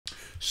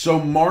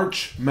So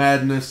March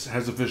Madness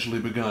has officially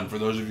begun. For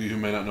those of you who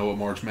may not know what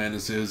March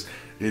Madness is,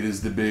 it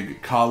is the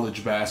big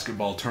college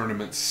basketball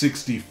tournament.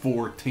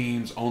 64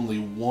 teams, only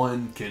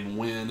one can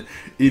win.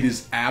 It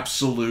is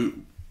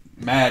absolute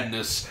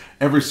madness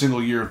every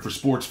single year. And for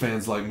sports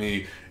fans like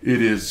me,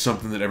 it is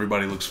something that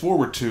everybody looks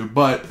forward to.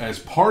 But as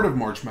part of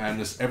March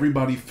Madness,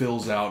 everybody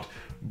fills out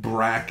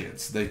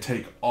brackets. They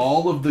take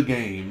all of the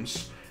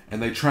games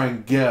and they try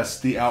and guess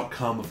the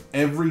outcome of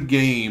every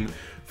game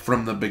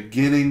from the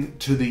beginning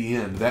to the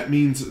end. That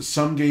means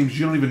some games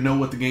you don't even know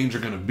what the games are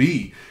going to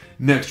be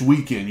next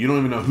weekend. You don't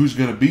even know who's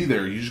going to be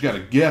there. You just got to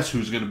guess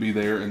who's going to be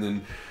there, and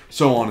then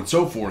so on and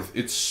so forth.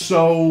 It's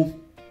so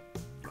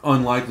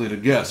unlikely to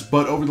guess.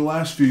 But over the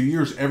last few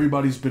years,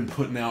 everybody's been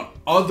putting out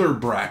other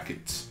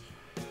brackets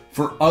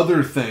for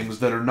other things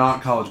that are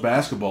not college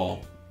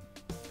basketball,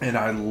 and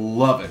I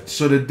love it.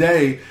 So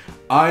today,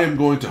 I am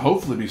going to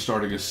hopefully be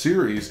starting a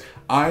series.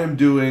 I am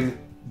doing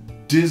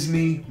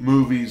Disney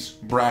movies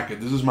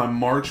bracket. This is my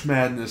March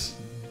Madness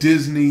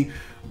Disney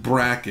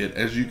bracket.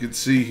 As you can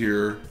see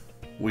here,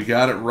 we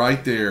got it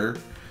right there.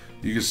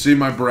 You can see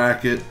my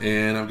bracket,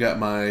 and I've got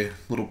my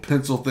little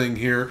pencil thing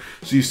here.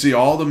 So you see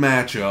all the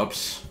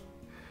matchups,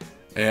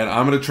 and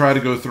I'm going to try to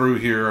go through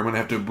here. I'm going to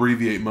have to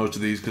abbreviate most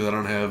of these because I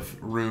don't have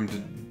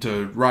room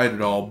to write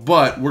it all.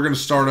 But we're going to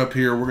start up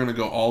here. We're going to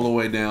go all the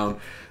way down,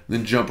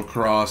 then jump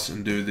across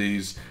and do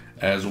these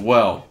as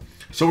well.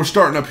 So we're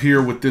starting up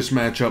here with this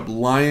matchup,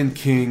 Lion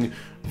King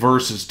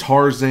versus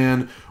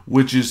Tarzan,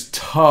 which is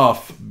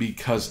tough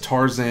because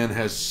Tarzan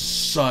has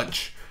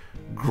such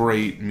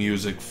great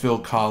music. Phil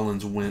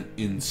Collins went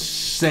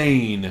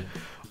insane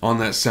on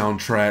that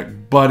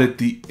soundtrack, but at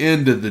the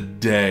end of the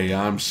day,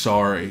 I'm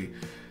sorry,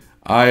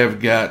 I have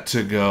got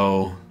to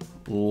go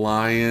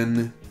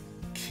Lion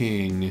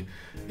King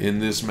in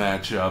this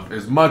matchup.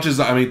 As much as,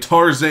 I mean,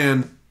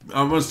 Tarzan,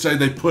 I'm going to say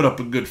they put up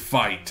a good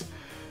fight,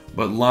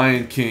 but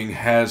Lion King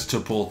has to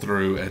pull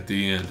through at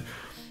the end.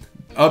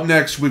 Up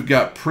next, we've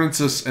got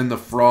Princess and the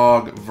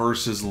Frog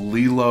versus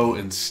Lilo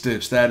and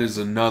Stitch. That is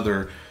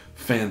another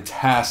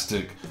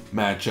fantastic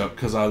matchup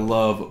because I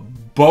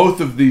love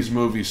both of these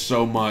movies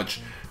so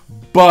much.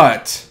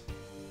 But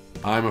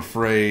I'm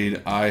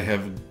afraid I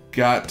have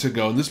got to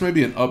go, and this may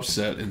be an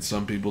upset in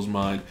some people's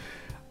mind,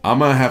 I'm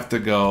going to have to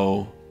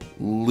go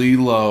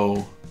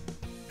Lilo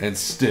and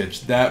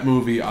Stitch. That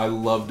movie, I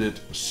loved it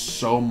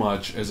so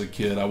much as a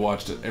kid. I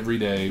watched it every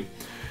day,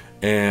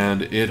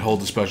 and it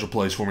holds a special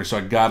place for me, so I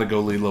gotta go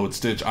Lilo and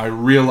Stitch. I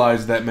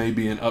realize that may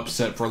be an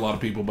upset for a lot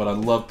of people, but I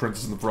love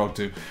Princess and the Frog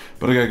too,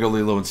 but I gotta go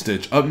Lilo and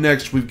Stitch. Up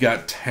next, we've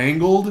got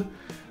Tangled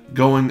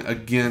going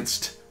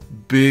against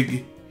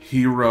Big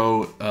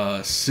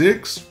Hero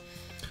 6.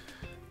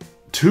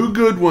 Two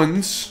good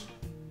ones,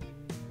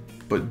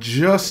 but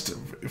just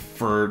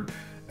for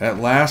At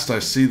Last I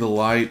See the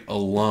Light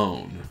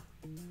alone,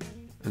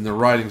 and the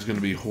writing's going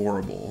to be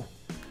horrible,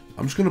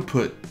 I'm just going to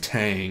put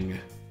Tang.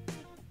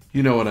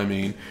 You know what I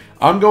mean.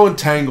 I'm going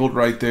Tangled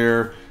right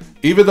there.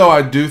 Even though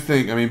I do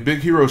think, I mean, Big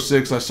Hero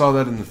 6, I saw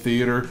that in the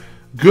theater.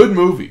 Good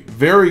movie.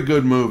 Very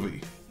good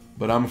movie.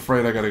 But I'm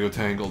afraid I got to go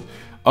Tangled.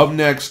 Up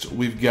next,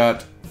 we've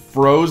got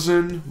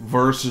Frozen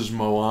versus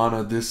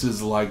Moana. This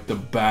is like the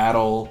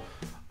battle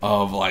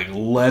of like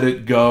Let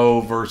It Go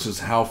versus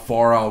How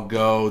Far I'll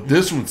Go.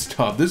 This one's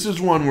tough. This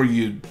is one where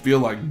you feel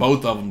like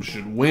both of them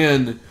should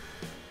win.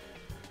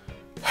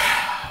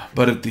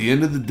 But at the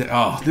end of the day,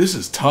 oh, this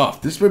is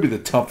tough. This may be the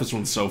toughest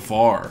one so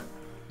far.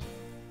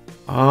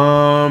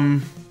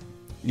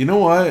 You know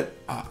what?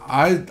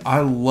 I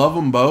love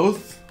them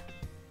both,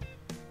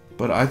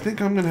 but I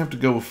think I'm gonna have to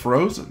go with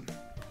Frozen.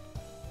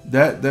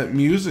 That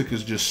music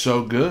is just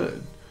so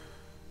good.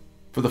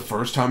 For the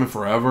First Time in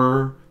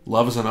Forever,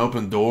 Love is an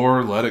Open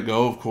Door, Let It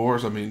Go, of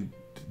course. I mean,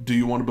 Do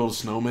You Want to Build a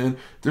Snowman?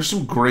 There's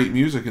some great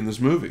music in this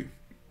movie,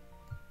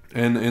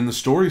 and the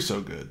story's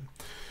so good.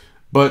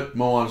 But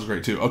Moana's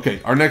great too.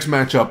 Okay, our next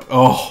matchup.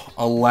 Oh,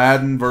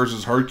 Aladdin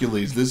versus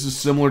Hercules. This is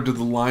similar to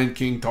the Lion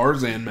King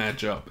Tarzan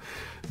matchup.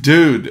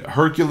 Dude,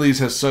 Hercules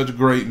has such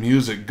great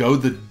music. Go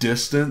the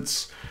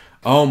Distance.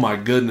 Oh my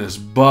goodness.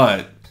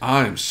 But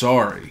I'm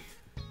sorry.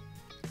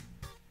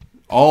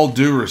 All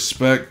due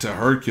respect to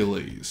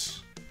Hercules,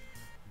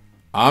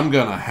 I'm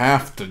gonna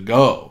have to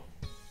go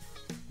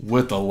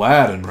with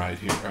Aladdin right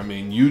here. I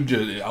mean,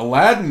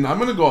 Aladdin, I'm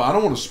gonna go, I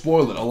don't want to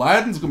spoil it.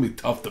 Aladdin's gonna be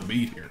tough to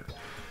beat here.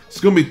 It's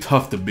going to be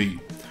tough to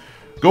beat.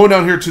 Going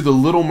down here to The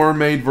Little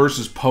Mermaid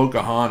versus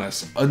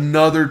Pocahontas.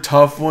 Another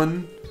tough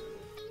one,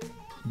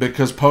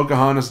 because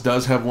Pocahontas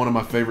does have one of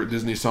my favorite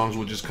Disney songs,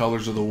 which is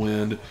Colors of the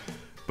Wind.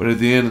 But at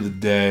the end of the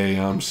day,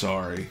 I'm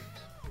sorry.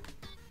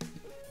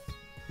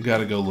 Got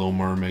to go Little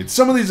Mermaid.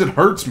 Some of these, it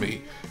hurts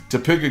me to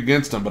pick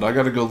against them, but I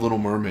got to go Little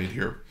Mermaid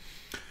here.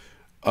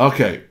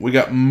 Okay, we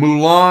got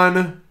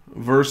Mulan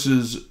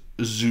versus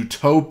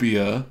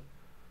Zootopia.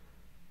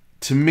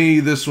 To me,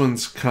 this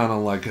one's kind of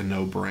like a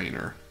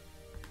no-brainer.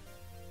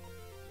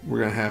 We're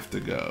going to have to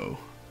go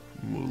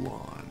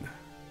Mulan.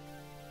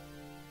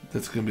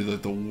 That's going to be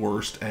like the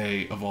worst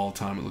A of all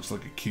time. It looks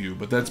like a Q,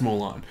 but that's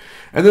Mulan.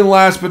 And then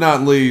last but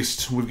not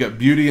least, we've got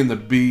Beauty and the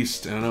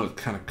Beast. And I know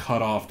it's kind of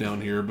cut off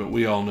down here, but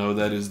we all know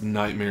that is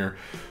Nightmare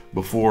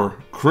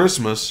Before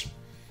Christmas.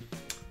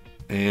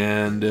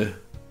 And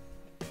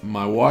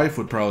my wife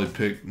would probably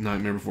pick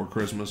Nightmare Before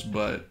Christmas,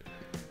 but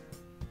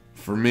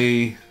for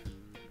me,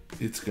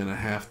 it's going to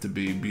have to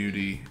be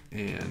Beauty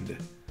and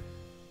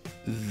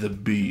the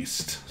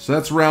Beast. So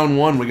that's round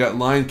one. We got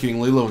Lion King,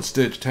 Lilo and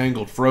Stitch,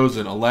 Tangled,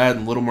 Frozen,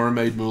 Aladdin, Little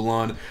Mermaid,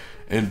 Mulan,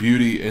 and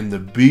Beauty and the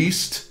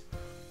Beast.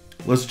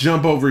 Let's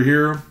jump over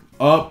here.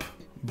 Up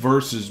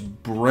versus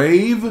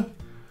Brave.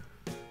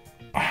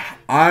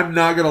 I'm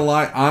not gonna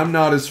lie, I'm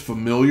not as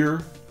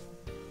familiar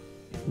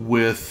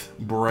with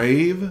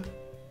Brave,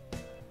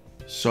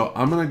 so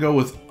I'm gonna go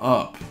with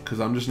Up because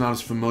I'm just not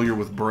as familiar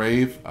with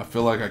Brave. I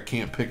feel like I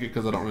can't pick it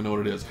because I don't really know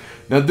what it is.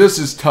 Now this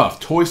is tough.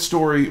 Toy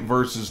Story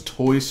versus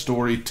Toy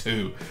Story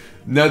 2.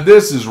 Now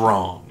this is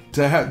wrong.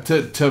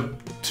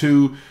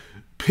 To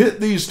pit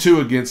these two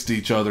against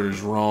each other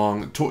is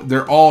wrong.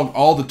 They're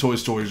all the Toy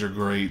Stories are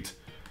great,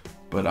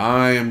 but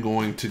I am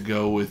going to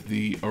go with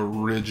the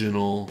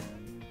original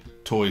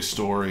Toy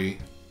Story.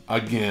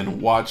 Again,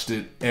 watched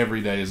it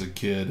every day as a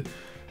kid.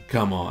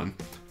 Come on.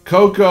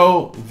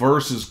 Coco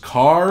versus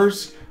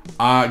Cars.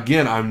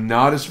 Again, I'm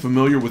not as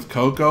familiar with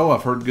Coco.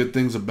 I've heard good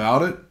things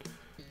about it.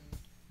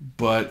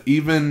 But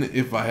even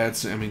if I had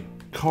to, I mean,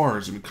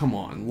 Cars, I mean, come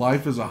on.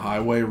 Life is a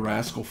Highway,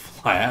 Rascal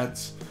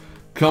Flatts.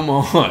 Come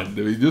on. I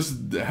mean,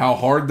 just how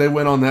hard they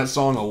went on that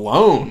song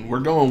alone. We're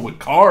going with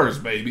Cars,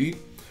 baby.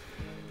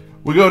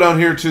 We go down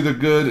here to The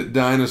Good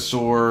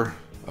Dinosaur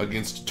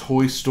against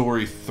Toy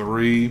Story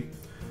 3.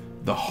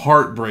 The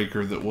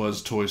heartbreaker that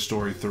was Toy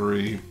Story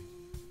 3.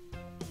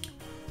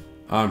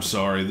 I'm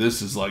sorry,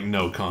 this is like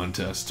no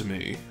contest to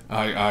me.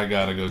 I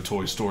gotta go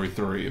Toy Story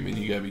 3. I mean,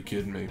 you gotta be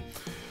kidding me.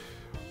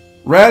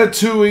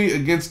 Ratatouille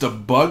against A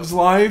Bug's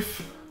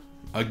Life.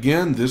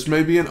 Again, this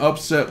may be an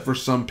upset for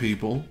some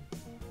people,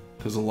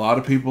 because a lot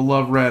of people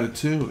love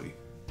Ratatouille.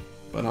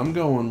 But I'm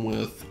going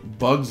with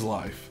Bug's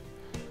Life.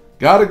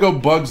 Gotta go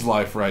Bug's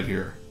Life right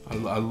here.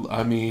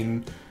 I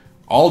mean,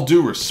 all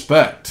due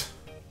respect,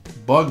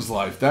 Bug's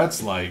Life,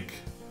 that's like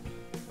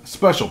a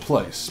special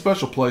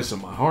place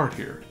in my heart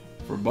here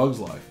for Bug's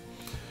Life.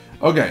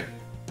 Okay,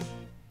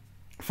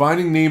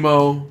 Finding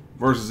Nemo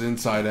versus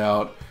Inside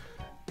Out.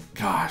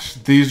 Gosh,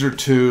 these are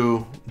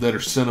two that are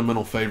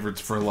sentimental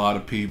favorites for a lot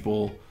of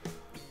people.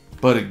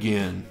 But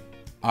again,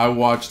 I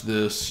watched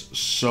this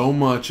so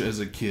much as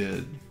a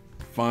kid.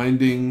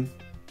 Finding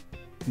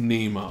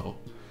Nemo.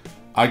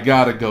 I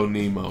gotta go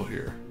Nemo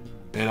here.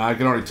 And I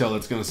can already tell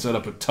it's going to set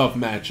up a tough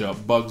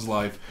matchup. Bug's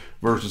Life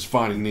versus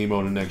Finding Nemo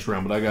in the next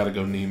round. But I got to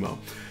go Nemo.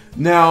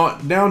 Now,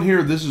 down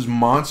here, this is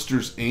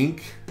Monsters,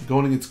 Inc.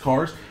 going against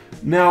Cars.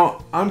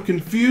 Now, I'm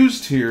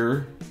confused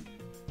here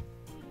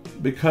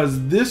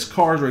because this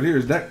Cars right here,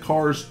 is that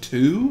Cars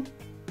 2?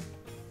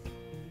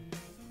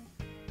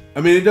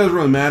 I mean, it doesn't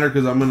really matter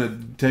because I'm going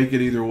to take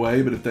it either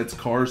way. But if that's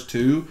Cars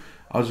 2,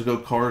 I'll just go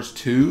Cars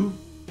 2.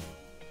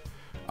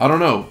 I don't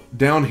know.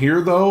 Down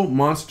here, though,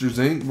 Monsters,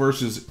 Inc.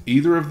 versus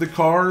either of the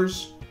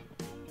Cars,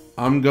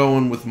 I'm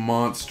going with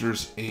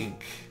Monsters,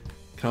 Inc.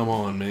 Come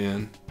on,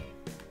 man.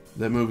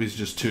 That movie's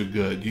just too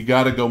good. You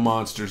got to go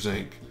Monsters,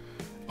 Inc.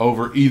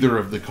 over either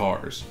of the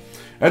Cars.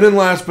 And then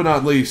last but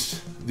not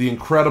least, The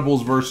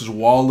Incredibles versus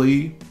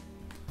Wall-E.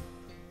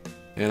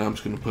 And I'm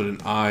just going to put an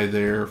I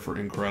there for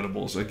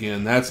Incredibles.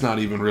 Again, that's not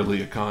even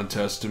really a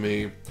contest to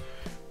me.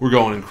 We're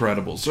going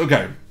Incredibles.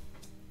 Okay.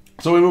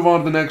 So we move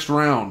on to the next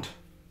round.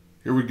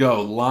 Here we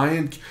go.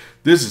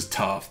 This is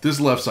tough. This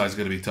left side's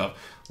going to be tough.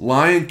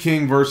 Lion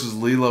King versus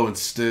Lilo and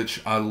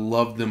Stitch. I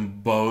love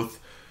them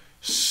both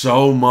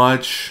so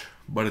much.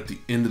 But at the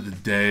end of the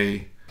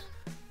day,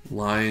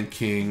 Lion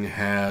King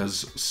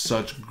has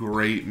such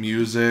great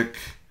music.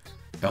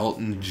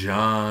 Elton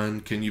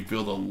John, Can You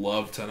Feel the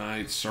Love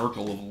Tonight?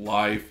 Circle of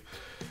Life.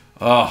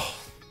 Oh,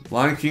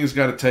 Lion King's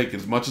got to take it.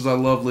 As much as I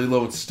love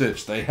Lilo and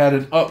Stitch, they had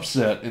an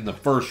upset in the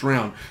first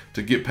round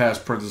to get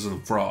past Princess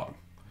and the Frog.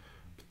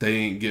 They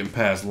ain't getting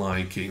past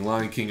Lion King.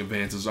 Lion King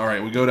advances. All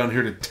right, we go down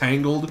here to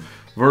Tangled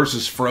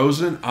versus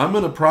Frozen. I'm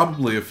going to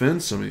probably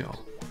offend some of y'all.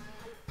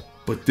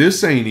 But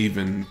this ain't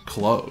even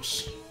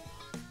close.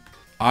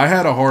 I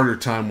had a harder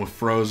time with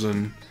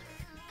Frozen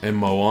and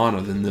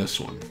Moana than this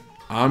one.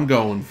 I'm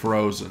going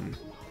Frozen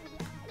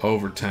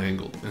over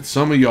Tangled. And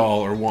some of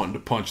y'all are wanting to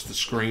punch the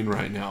screen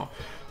right now.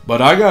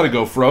 But I got to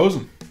go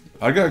Frozen.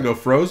 I got to go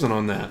Frozen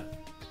on that.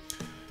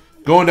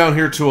 Going down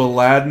here to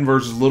Aladdin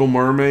versus Little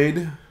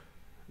Mermaid.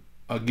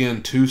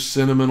 Again, two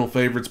sentimental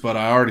favorites, but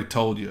I already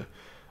told you,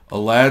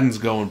 Aladdin's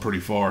going pretty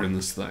far in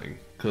this thing.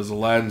 Because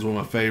Aladdin's one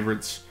of my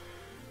favorites.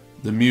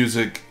 The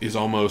music is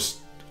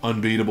almost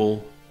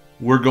unbeatable.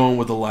 We're going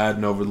with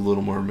Aladdin over the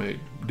Little Mermaid.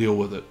 Deal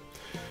with it.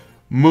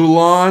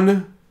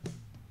 Mulan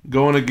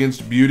going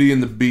against Beauty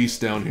and the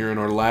Beast down here in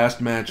our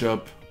last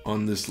matchup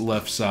on this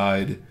left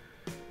side.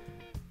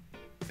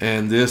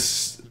 And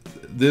this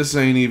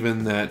ain't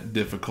even that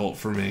difficult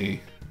for me.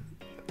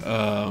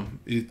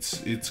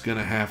 It's going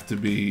to have to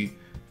be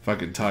if I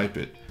could type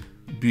it,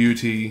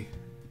 Beauty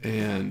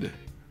and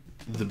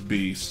the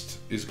Beast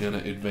is going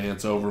to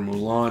advance over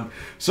Mulan.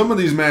 Some of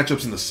these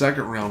matchups in the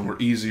second round were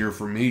easier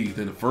for me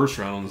than the first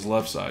round on this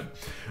left side.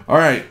 All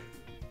right,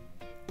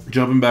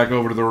 jumping back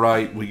over to the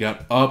right, we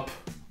got Up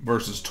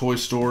versus Toy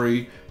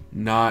Story.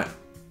 Not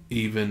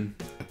even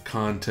a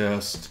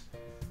contest.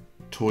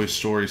 Toy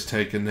Story's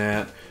taking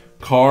that.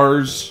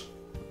 Cars,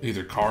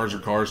 either Cars or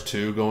Cars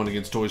 2 going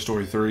against Toy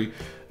Story 3.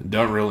 It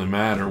doesn't really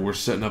matter. We're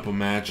setting up a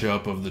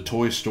matchup of the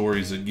Toy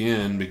Stories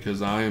again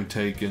because I am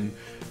taking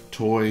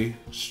Toy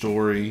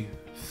Story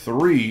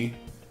 3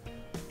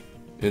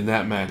 in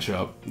that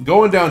matchup.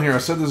 Going down here, I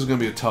said this is going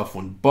to be a tough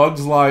one.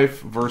 Bugs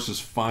Life versus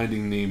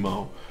Finding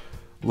Nemo.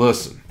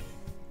 Listen,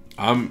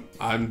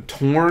 I'm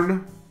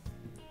torn.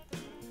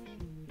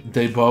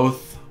 They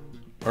both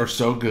are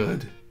so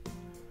good.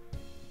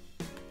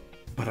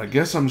 But I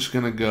guess I'm just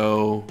going to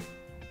go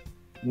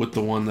with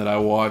the one that I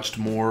watched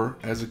more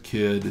as a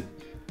kid.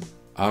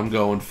 I'm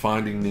going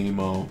Finding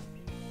Nemo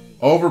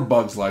over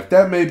Bugs Life.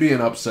 That may be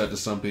an upset to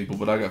some people,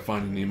 but I got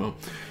Finding Nemo.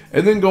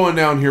 And then going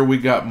down here, we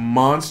got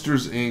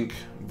Monsters, Inc.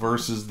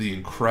 versus The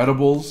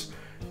Incredibles.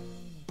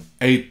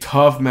 A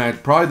tough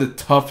match. Probably the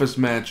toughest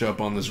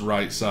matchup on this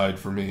right side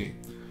for me.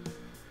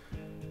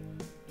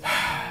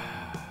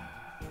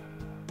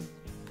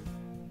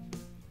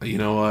 You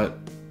know what?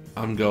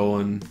 I'm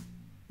going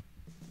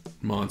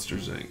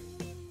Monsters, Inc.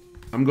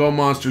 I'm going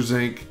Monsters,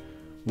 Inc.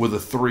 with a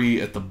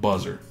 3 at the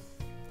buzzer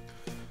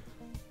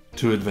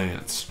to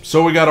advance.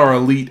 So we got our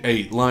Elite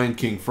 8. Lion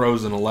King,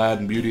 Frozen,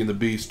 Aladdin, Beauty and the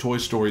Beast, Toy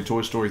Story,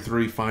 Toy Story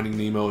 3, Finding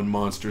Nemo, and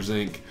Monsters,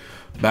 Inc.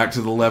 Back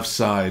to the left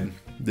side.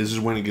 This is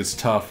when it gets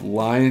tough.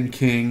 Lion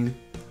King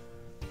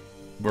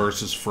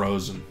versus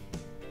Frozen.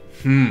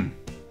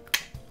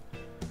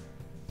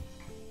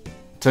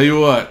 Tell you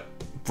what,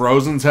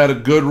 Frozen's had a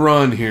good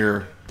run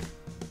here,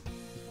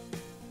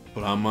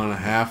 but I'm going to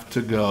have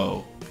to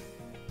go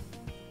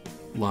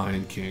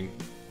Lion King.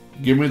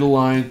 Give me the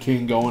Lion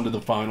King going to the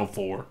Final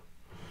Four.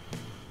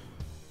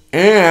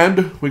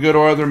 And we go to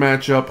our other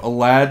matchup,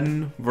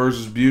 Aladdin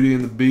versus Beauty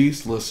and the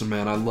Beast. Listen,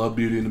 man, I love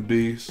Beauty and the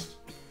Beast.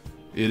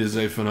 It is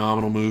a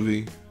phenomenal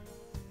movie.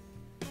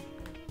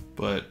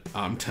 But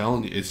I'm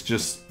telling you, it's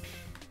just...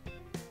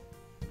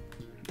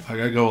 I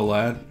gotta go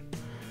Aladdin.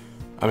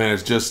 I mean,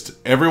 it's just...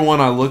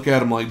 Everyone I look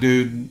at, I'm like,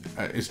 dude,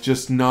 it's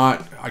just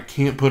not... I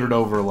can't put it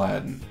over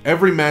Aladdin.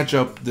 Every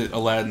matchup that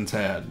Aladdin's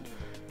had,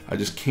 I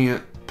just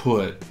can't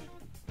put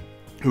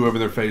whoever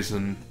they're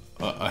facing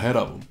ahead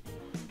of them.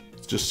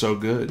 It's just so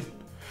good.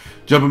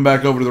 Jumping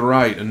back over to the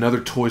right, another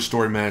Toy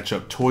Story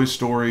matchup. Toy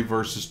Story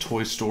versus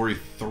Toy Story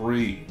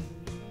 3.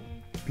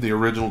 The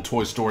original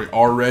Toy Story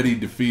already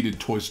defeated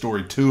Toy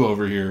Story 2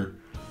 over here.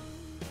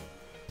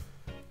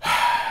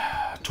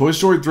 Toy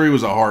Story 3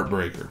 was a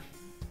heartbreaker.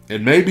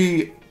 And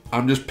maybe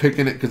I'm just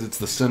picking it because it's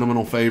the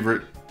sentimental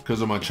favorite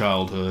because of my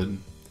childhood.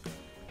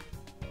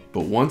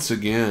 But once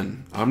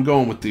again, I'm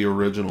going with the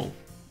original.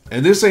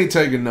 And this ain't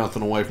taking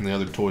nothing away from the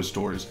other Toy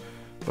Stories.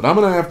 But I'm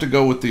going to have to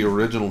go with the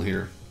original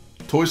here.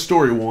 Toy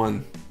Story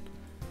 1.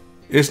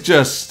 It's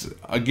just,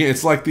 again,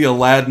 it's like the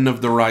Aladdin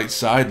of the right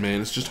side,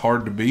 man. It's just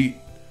hard to beat.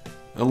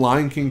 The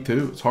Lion King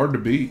 2. It's hard to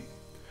beat.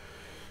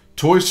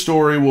 Toy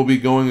Story will be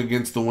going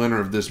against the winner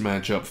of this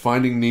matchup.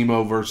 Finding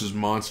Nemo versus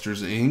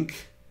Monsters, Inc.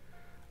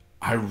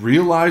 I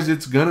realize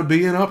it's going to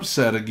be an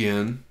upset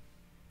again.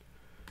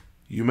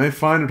 You may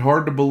find it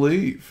hard to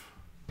believe.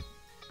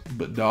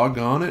 But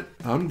doggone it,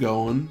 I'm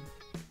going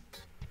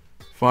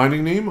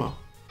Finding Nemo.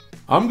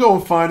 I'm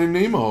going Finding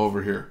Nemo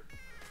over here.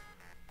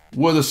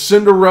 With a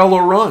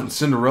Cinderella run.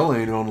 Cinderella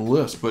ain't on the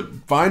list, but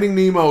Finding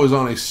Nemo is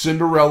on a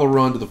Cinderella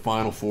run to the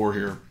Final Four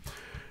here.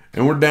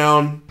 And we're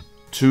down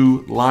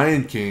to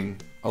Lion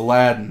King,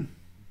 Aladdin,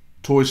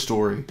 Toy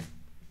Story,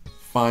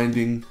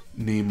 Finding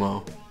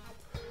Nemo.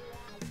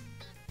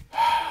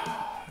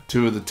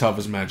 Two of the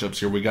toughest matchups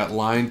here. We got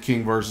Lion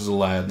King versus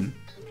Aladdin.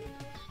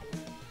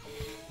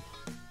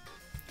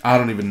 I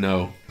don't even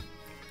know.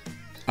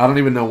 I don't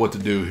even know what to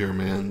do here,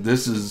 man.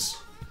 This is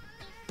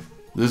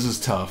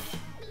tough.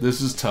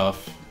 This is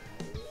tough.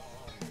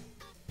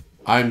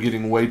 I'm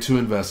getting way too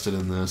invested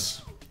in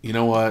this. You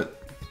know what?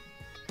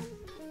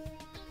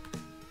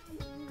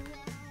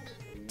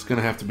 It's going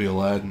to have to be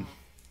Aladdin.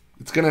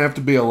 It's going to have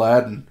to be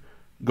Aladdin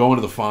going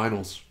to the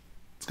finals.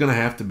 It's going to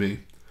have to be.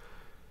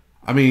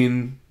 I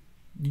mean,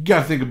 you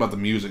got to think about the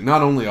music.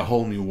 Not only A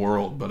Whole New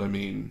World, but I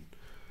mean,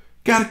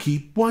 gotta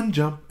keep one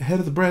jump ahead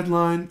of the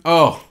breadline.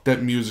 Oh,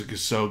 that music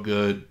is so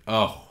good.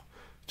 Oh,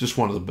 just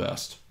one of the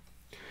best.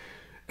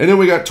 And then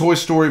we got Toy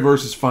Story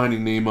versus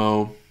Finding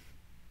Nemo.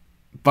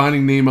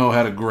 Finding Nemo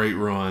had a great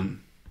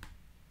run.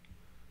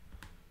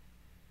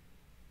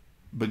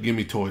 But give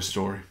me Toy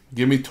Story.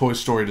 Give me Toy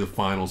Story to the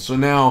finals. So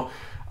now,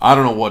 I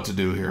don't know what to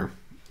do here.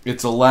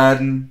 It's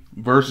Aladdin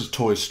versus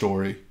Toy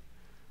Story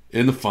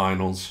in the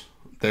finals.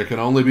 There can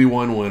only be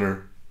one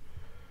winner.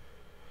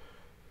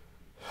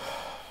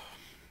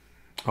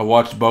 I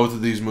watched both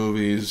of these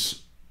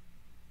movies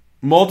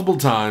multiple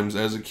times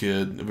as a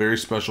kid. A very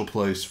special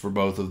place for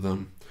both of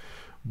them.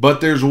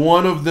 But there's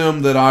one of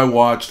them that I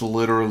watched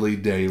literally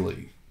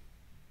daily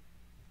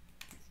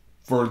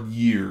for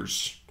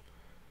years.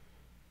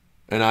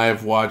 And I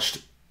have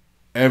watched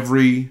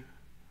every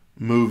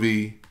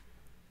movie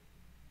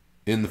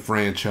in the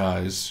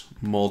franchise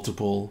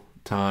multiple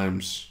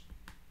times.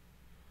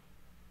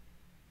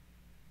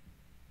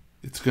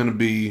 It's going to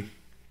be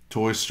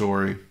Toy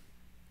Story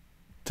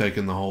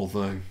taking the whole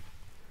thing.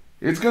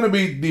 It's going to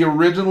be the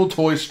original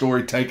Toy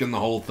Story taking the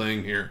whole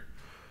thing here.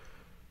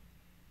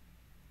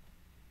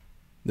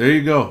 There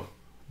you go.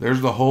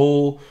 There's the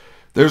whole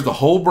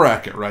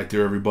bracket right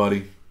there,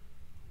 everybody.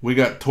 We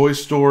got Toy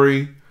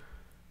Story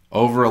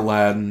over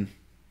Aladdin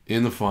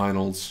in the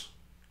finals.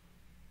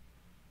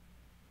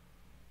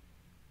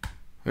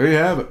 There you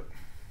have it.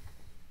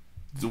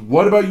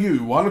 What about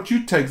you? Why don't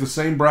you take the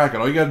same bracket?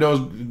 All you got to do is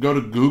go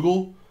to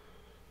Google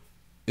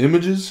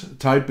Images,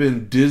 type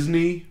in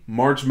Disney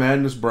March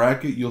Madness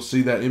bracket. You'll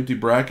see that empty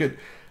bracket.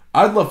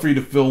 I'd love for you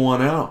to fill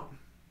one out.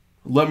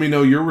 Let me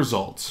know your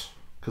results.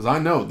 Because I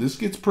know this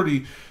gets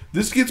pretty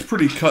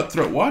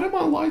cutthroat. Why do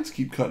my lights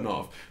keep cutting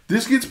off?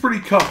 This gets pretty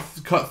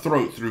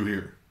cutthroat through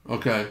here.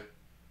 Okay?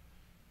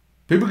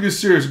 People get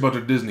serious about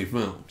their Disney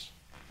films.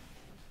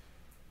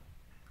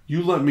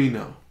 You let me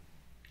know.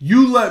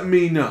 You let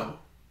me know.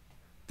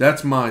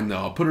 That's mine, though.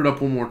 I'll put it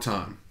up one more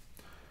time.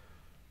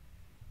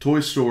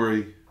 Toy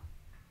Story,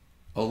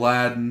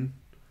 Aladdin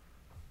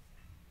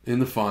in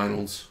the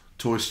finals.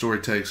 Toy Story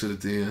takes it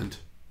at the end.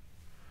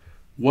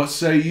 What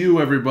say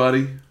you,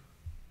 everybody?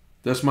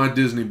 That's my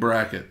Disney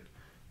bracket.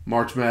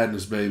 March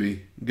Madness,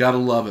 baby. Gotta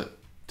love it.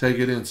 Take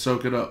it in.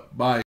 Soak it up. Bye.